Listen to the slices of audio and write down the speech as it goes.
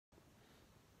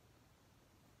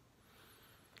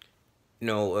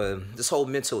This whole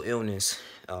mental illness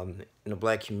in the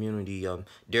black community,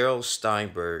 Daryl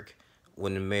Steinberg,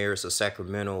 when the mayors of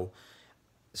Sacramento,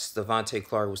 Stevante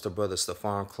Clark was the brother of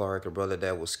Stephan Clark, a brother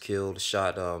that was killed,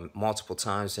 shot multiple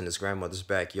times in his grandmother's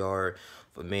backyard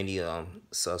for many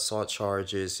assault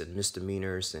charges and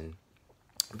misdemeanors, and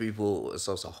people,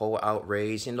 so it's a whole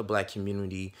outrage in the black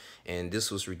community, and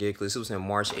this was ridiculous. It was in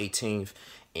March 18th,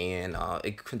 and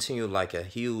it continued like a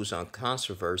huge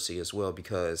controversy as well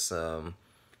because the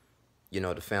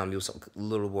family was a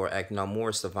little more acting out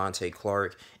more Stevante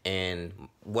Clark. And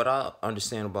what I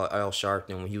understand about Al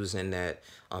Sharpton when he was in that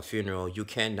funeral, you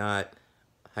cannot,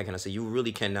 how can I say, you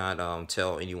really cannot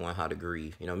tell anyone how to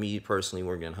grieve. Me personally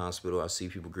working in a hospital, I see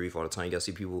people grieve all the time. You gotta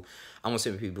see people, I won't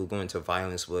say people go into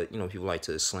violence, but people like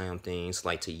to slam things,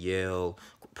 like to yell,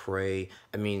 pray.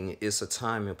 I mean, it's a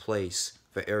time and place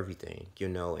for everything,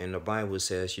 and the Bible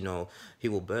says, he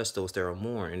will bless those that are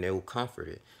mourn and they will comfort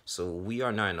it. So we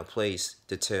are not in a place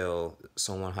to tell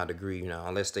someone how to grieve now,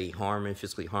 unless they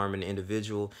physically harming the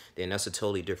individual, then that's a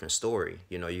totally different story.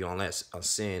 You don't let a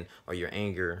sin or your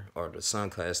anger or the sun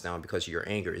cast down because of your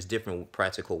anger. It's different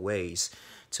practical ways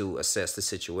to assess the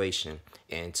situation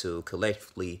and to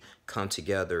collectively come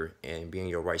together and be in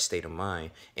your right state of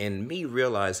mind. And me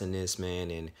realizing this,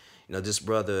 man, and this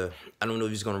brother, I don't know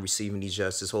if he's going to receive any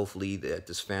justice. Hopefully that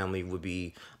this family would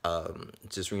be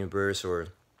just reimbursed or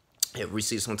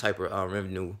receive some type of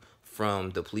revenue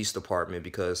from the police department,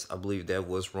 because I believe that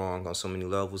was wrong on so many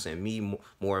levels. And me,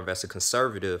 more of as a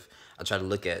conservative, I try to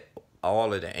look at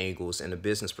all of the angles and the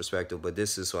business perspective, but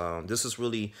this is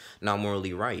really not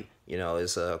morally right.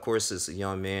 It's of course, it's a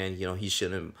young man. He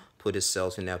shouldn't put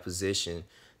himself in that position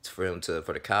for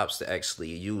the cops to actually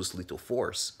use lethal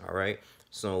force. All right.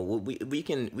 So we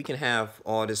can have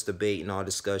all this debate and all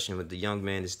discussion, but the young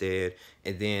man is dead.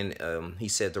 And then he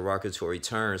said derogatory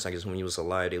terms. I guess when he was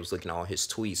alive, they was looking at all his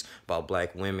tweets about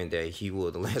black women, that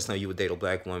the last time you would date a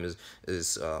black woman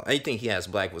is anything he has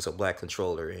black was a black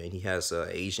controller, and he has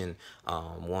a Asian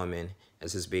woman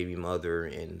as his baby mother.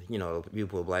 And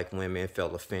people, black women,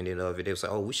 felt offended of it. They was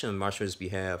like, oh, we shouldn't march on his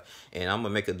behalf. And I'm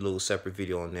gonna make a little separate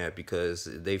video on that, because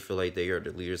they feel like they are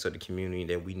the leaders of the community,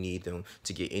 that we need them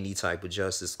to get any type of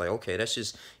justice. Like, okay, that's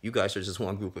just, you guys are just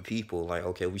one group of people. Like,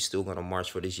 okay, we still gonna march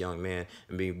for this young man,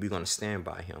 and we're gonna stand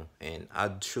by him. And I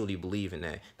truly believe in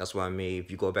that. That's why I made,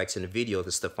 if you go back to the video,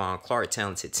 the Stephan Clark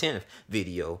Talented 10th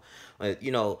video,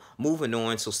 moving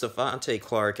on. So Stevante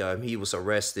Clark, he was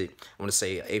arrested, I want to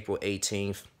say April 18th.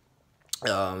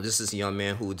 This is a young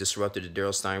man who disrupted the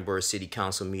Daryl Steinberg City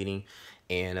Council meeting,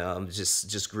 and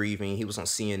just grieving. He was on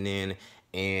CNN,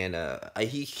 and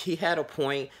he had a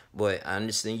point, but I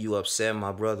understand you upset,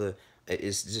 my brother.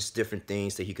 It's just different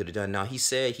things that he could have done. Now, he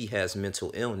said he has mental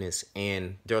illness,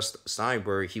 and Daryl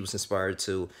Steinberg, he was inspired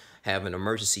to have an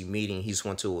emergency meeting. He's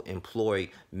going to employ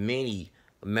many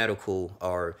medical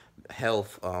or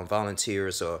health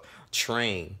volunteers, or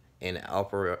train and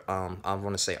operate, I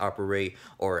want to say operate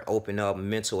or open up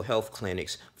mental health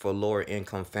clinics for lower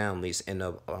income families in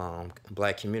the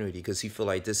black community, because he feel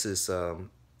like this is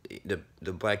the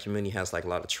black community has like a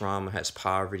lot of trauma, has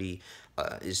poverty.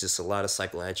 It's just a lot of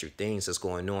psychiatric things that's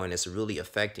going on. It's really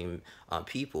affecting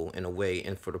people in a way,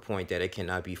 and for the point that it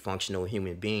cannot be functional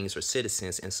human beings or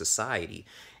citizens in society.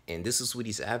 And this is what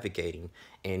he's advocating,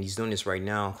 and he's doing this right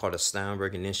now, called a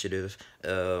Steinberg Initiative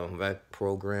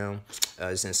program.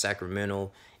 It's in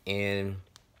Sacramento, and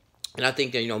I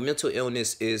think that mental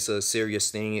illness is a serious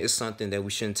thing. It's something that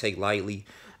we shouldn't take lightly.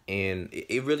 And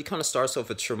it really kind of starts off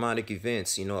with traumatic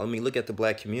events. I mean, look at the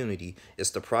black community.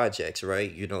 It's the projects,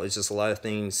 right? It's just a lot of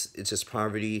things. It's just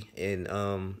poverty, and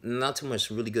not too much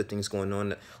really good things going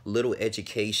on. Little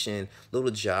education,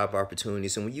 little job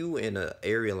opportunities. And when you in an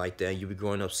area like that, you be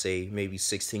growing up, say, maybe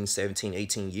 16, 17,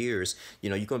 18 years,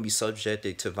 you're going to be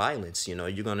subjected to violence. You're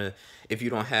going to, if you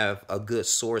don't have a good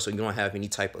source, or you don't have any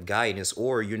type of guidance,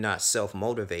 or you're not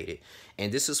self-motivated.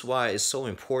 And this is why it's so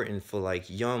important for like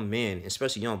young men,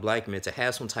 especially young black men, to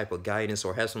have some type of guidance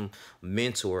or have some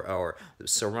mentor, or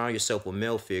surround yourself with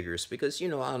male figures. Because, I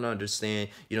don't understand,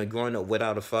 growing up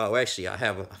without a father. Well, actually, I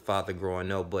have a father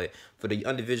growing up, but for the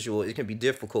individual, it can be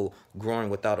difficult growing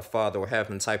without a father, or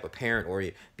having a type of parent, or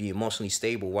be emotionally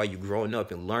stable while you're growing up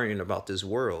and learning about this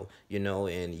world,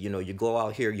 and, you go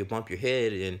out here, you bump your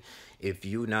head, and if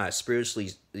you're not spiritually,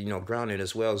 grounded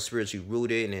as well as spiritually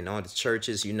rooted, and in all the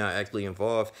churches, you're not actually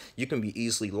involved, you can be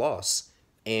easily lost.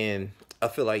 And I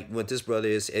feel like what this brother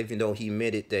is, even though he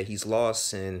admitted that he's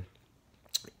lost, and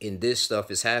and this stuff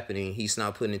is happening, he's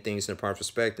not putting things in the proper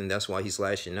perspective, and that's why he's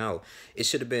lashing out. It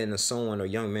should have been someone or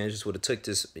young man just would have took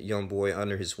this young boy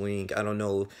under his wing. I don't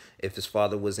know if his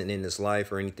father wasn't in his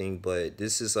life or anything, but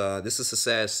this is a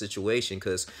sad situation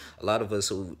because a lot of us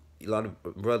who a lot of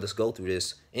brothers go through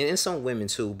this, and some women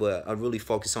too. But I really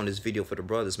focus on this video for the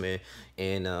brothers, man,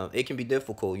 and it can be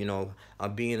difficult,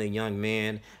 being a young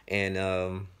man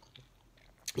and.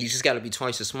 You just got to be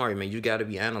twice as smart, man. You got to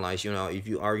be analyzed. If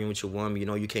you arguing with your woman,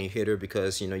 you can't hit her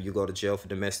because, you go to jail for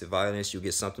domestic violence. You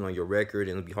get something on your record,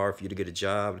 and it'll be hard for you to get a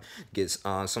job, get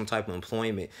some type of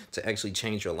employment to actually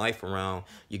change your life around.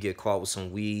 You get caught with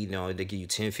some weed, they give you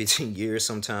 10, 15 years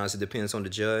sometimes. It depends on the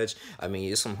judge. I mean,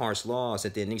 it's some harsh laws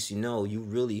that then next you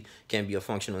really can't be a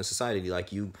functional in society.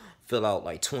 Like, you fill out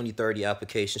like 20, 30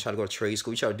 applications, try to go to trade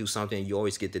school, you try to do something, and you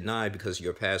always get denied because of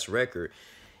your past record.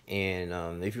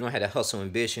 And if you don't have that hustle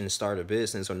ambition to start a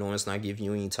business, or no one's not giving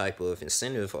you any type of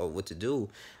incentive or what to do,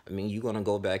 I mean, you're going to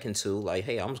go back into like,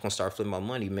 hey, I'm just going to start flipping my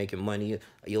money, making money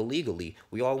illegally.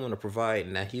 We all want to provide,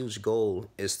 and that huge goal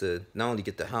is to not only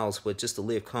get the house, but just to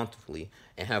live comfortably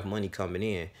and have money coming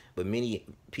in. But many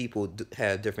people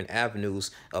have different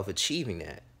avenues of achieving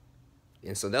that.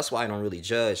 And so that's why I don't really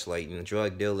judge, like,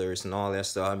 drug dealers and all that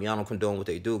stuff. I mean, I don't condone what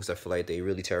they do because I feel like they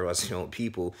really terrorize their own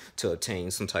people to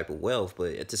obtain some type of wealth.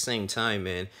 But at the same time,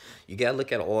 man, you got to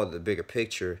look at all the bigger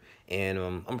picture. And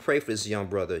I'm praying for this young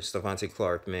brother, Stevante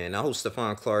Clark, man. I hope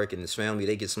Stephan Clark and his family,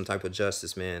 they get some type of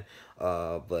justice, man.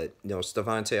 But,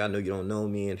 Stevante, I know you don't know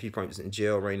me, and he's probably in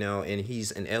jail right now, and he's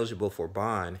ineligible for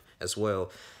bond as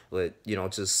well. But, he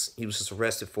was just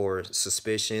arrested for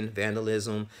suspicion,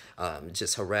 vandalism,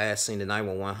 just harassing the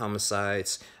 911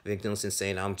 homicides victims and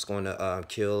saying, I'm just going to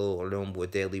kill them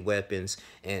with deadly weapons.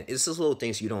 And it's just little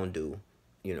things you don't do.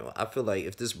 I feel like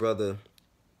if this brother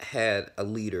had a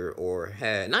leader, or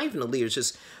had not even a leader,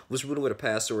 just was rooted with a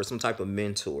pastor or some type of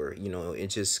mentor, and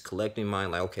just collecting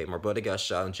mind, like, okay, my brother got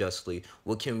shot unjustly.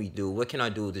 What can we do? What can I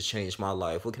do to change my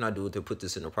life? What can I do to put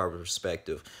this in a proper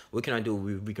perspective? What can I do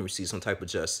we can receive some type of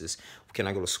justice? Can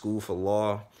I go to school for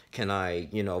law? Can I,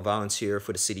 volunteer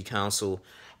for the city council?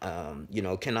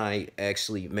 Can I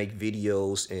actually make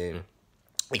videos and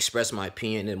express my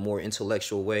opinion in a more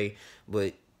intellectual way?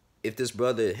 But if this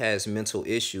brother has mental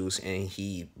issues and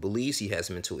he believes he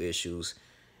has mental issues,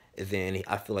 then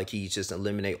I feel like he just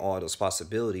eliminate all those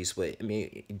possibilities. But I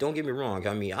mean, don't get me wrong.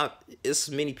 I mean, it's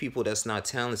many people that's not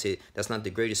talented, that's not the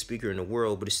greatest speaker in the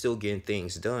world, but it's still getting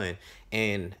things done.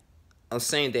 And I'm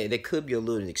saying that there could be a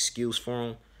little excuse for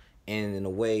him, and in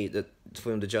a way that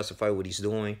for him to justify what he's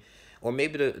doing. Or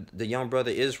maybe the young brother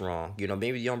is wrong.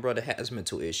 Maybe the young brother has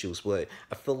mental issues, but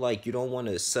I feel like you don't want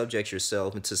to subject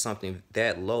yourself into something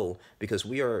that low, because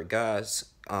we are God's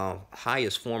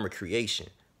highest form of creation.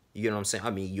 You know what I'm saying?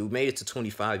 I mean, you made it to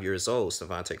 25 years old,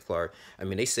 Stevante Clark. I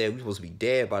mean, they said we're supposed to be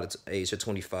dead by the age of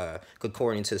 25,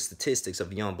 according to the statistics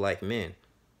of young black men.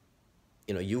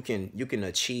 You can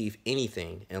achieve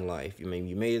anything in life. I mean,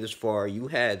 you made it this far. You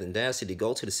had the audacity to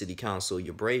go to the city council.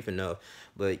 You're brave enough,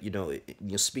 but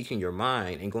you're speaking your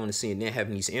mind and going to CNN,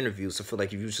 having these interviews. I feel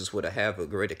like if you just would have a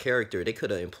greater character, they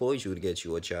could have employed you to get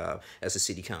you a job as a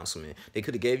city councilman. They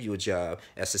could have gave you a job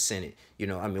as a Senate.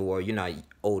 I mean, well, you're not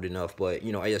old enough, but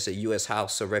as a U.S.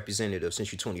 House of Representative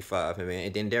since you're 25,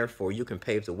 and then therefore you can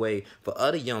pave the way for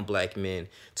other young black men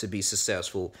to be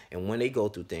successful. And when they go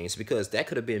through things, because that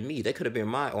could have been me, that could have been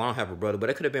I don't have a brother,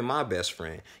 but it could have been my best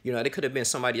friend. It could have been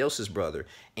somebody else's brother.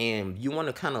 And you want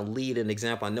to kind of lead an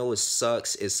example. I know it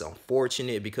sucks. It's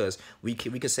unfortunate because we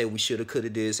can say we should have, could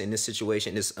have this in this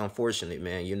situation. It's unfortunate,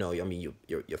 man. I mean,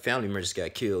 your family member just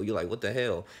got killed. You're like, what the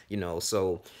hell?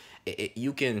 So it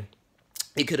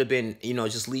could have been,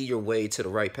 just lead your way to the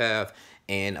right path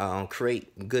and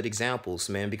create good examples,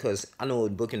 man. Because I know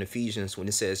in the book in Ephesians, when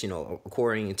it says,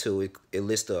 according to it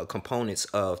lists the components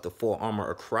of the full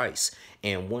armor of Christ.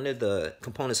 And one of the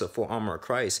components of full armor of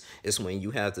Christ is when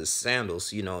you have the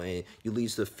sandals, and you lead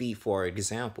the feet for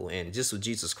example. And just what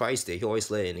Jesus Christ did, he always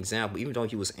led an example, even though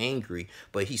he was angry,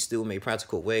 but he still made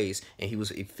practical ways, and he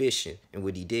was efficient in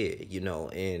what he did,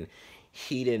 and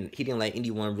he didn't let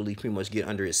anyone really pretty much get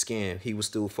under his skin. He was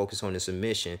still focused on his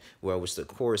mission, where it was the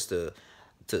course for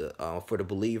the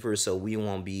believers, so we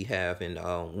won't be having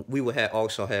we will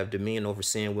also have dominion over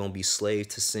sin. We won't be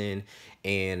slaves to sin,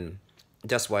 and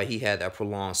that's why he had that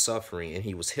prolonged suffering, and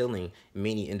he was healing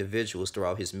many individuals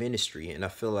throughout his ministry. And I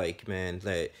feel like, man,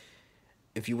 that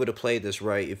if you would have played this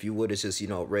right, if you would have just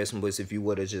read some books, if you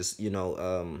would have just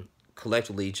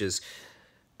collectively just,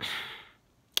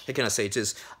 how can I say,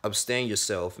 just abstain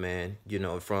yourself, man,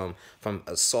 from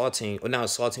assaulting, or not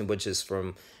assaulting, but just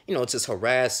from, just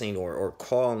harassing or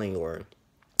calling or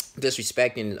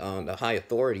disrespecting the high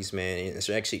authorities, man, and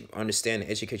so actually understand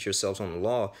and educate yourselves on the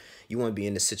law, you won't be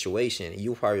in this situation.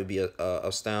 You'll probably be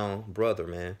a sound brother,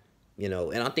 man. You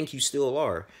know, and I think you still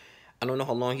are. I don't know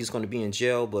how long he's going to be in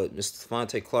jail, but Mr.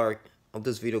 Stevante Clark, I hope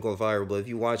this video go viral. But if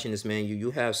you're watching this, man,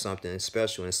 you have something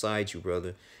special inside you,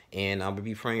 brother. And I'm gonna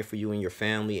be praying for you and your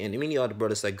family and many other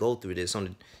brothers that go through this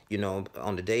on the,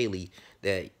 on the daily,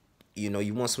 that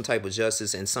you want some type of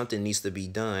justice and something needs to be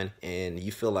done, and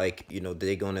you feel like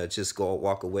they're gonna just go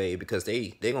walk away, because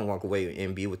they're gonna walk away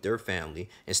and be with their family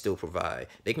and still provide.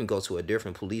 They can go to a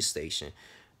different police station.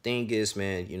 Thing is,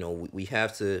 man, we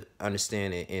have to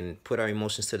understand it and put our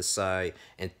emotions to the side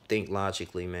and think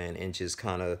logically, man, and just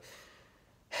kind of,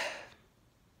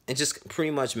 and just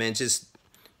pretty much, man, just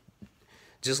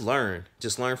learn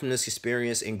from this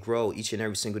experience and grow each and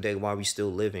every single day while we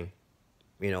still living,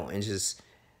 and just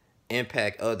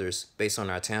impact others based on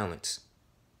our talents.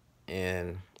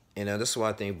 And that's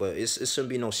what I think. But it shouldn't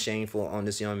be no shameful on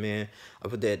this young man. I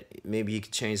put that maybe he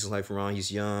could change his life around.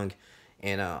 He's young,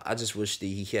 and I just wish that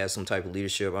he had some type of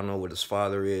leadership. I don't know what his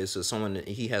father is, or someone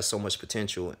he has so much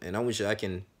potential, and I wish I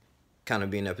can kind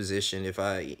of be in that position if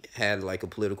I had like a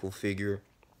political figure.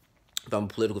 If I'm a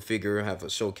political figure, have a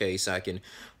showcase, I can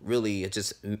really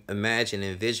just imagine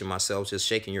and envision myself just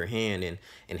shaking your hand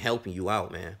and helping you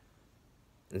out, man.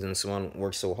 And then someone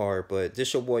works so hard. But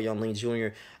this your boy Young Lean Jr.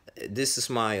 This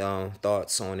is my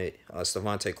thoughts on it.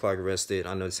 Stevante Clark arrested.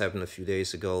 I know this happened a few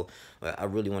days ago, but I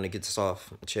really want to get this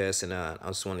off my chest, and I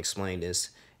just want to explain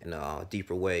this in a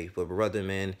deeper way. But brother,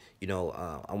 man, I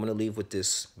want to leave with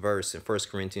this verse in 1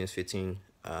 Corinthians 15,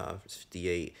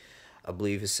 58. I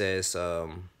believe it says,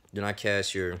 do not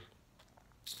cast your,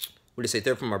 what did it say?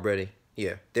 Therefore, my brethren,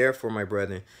 yeah, therefore, my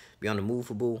brethren, be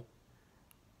unmovable.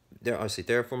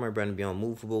 Therefore, my brethren, be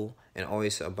unmovable and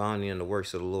always abounding in the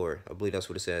works of the Lord. I believe that's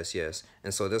what it says, yes.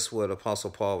 And so that's what Apostle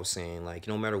Paul was saying. Like,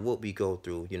 no matter what we go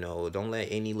through, don't let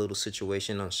any little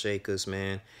situation shake us,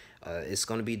 man. It's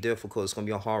going to be difficult. It's going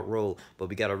to be a hard road, but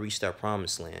we got to reach that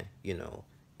promised land,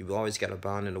 You've always got to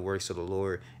abound in the works of the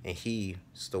Lord, and He's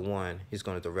the one. He's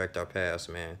going to direct our paths,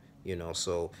 man.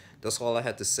 So that's all I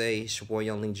had to say. It's your boy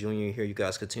Young Link Jr. here. You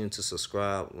guys continue to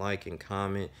subscribe, like, and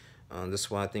comment. That's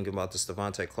why I think about the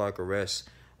Stevante Clark arrest.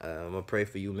 I'm going to pray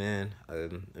for you, man.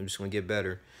 I'm just going to get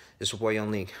better. It's your boy Young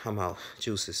Link. I'm out.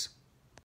 Juices.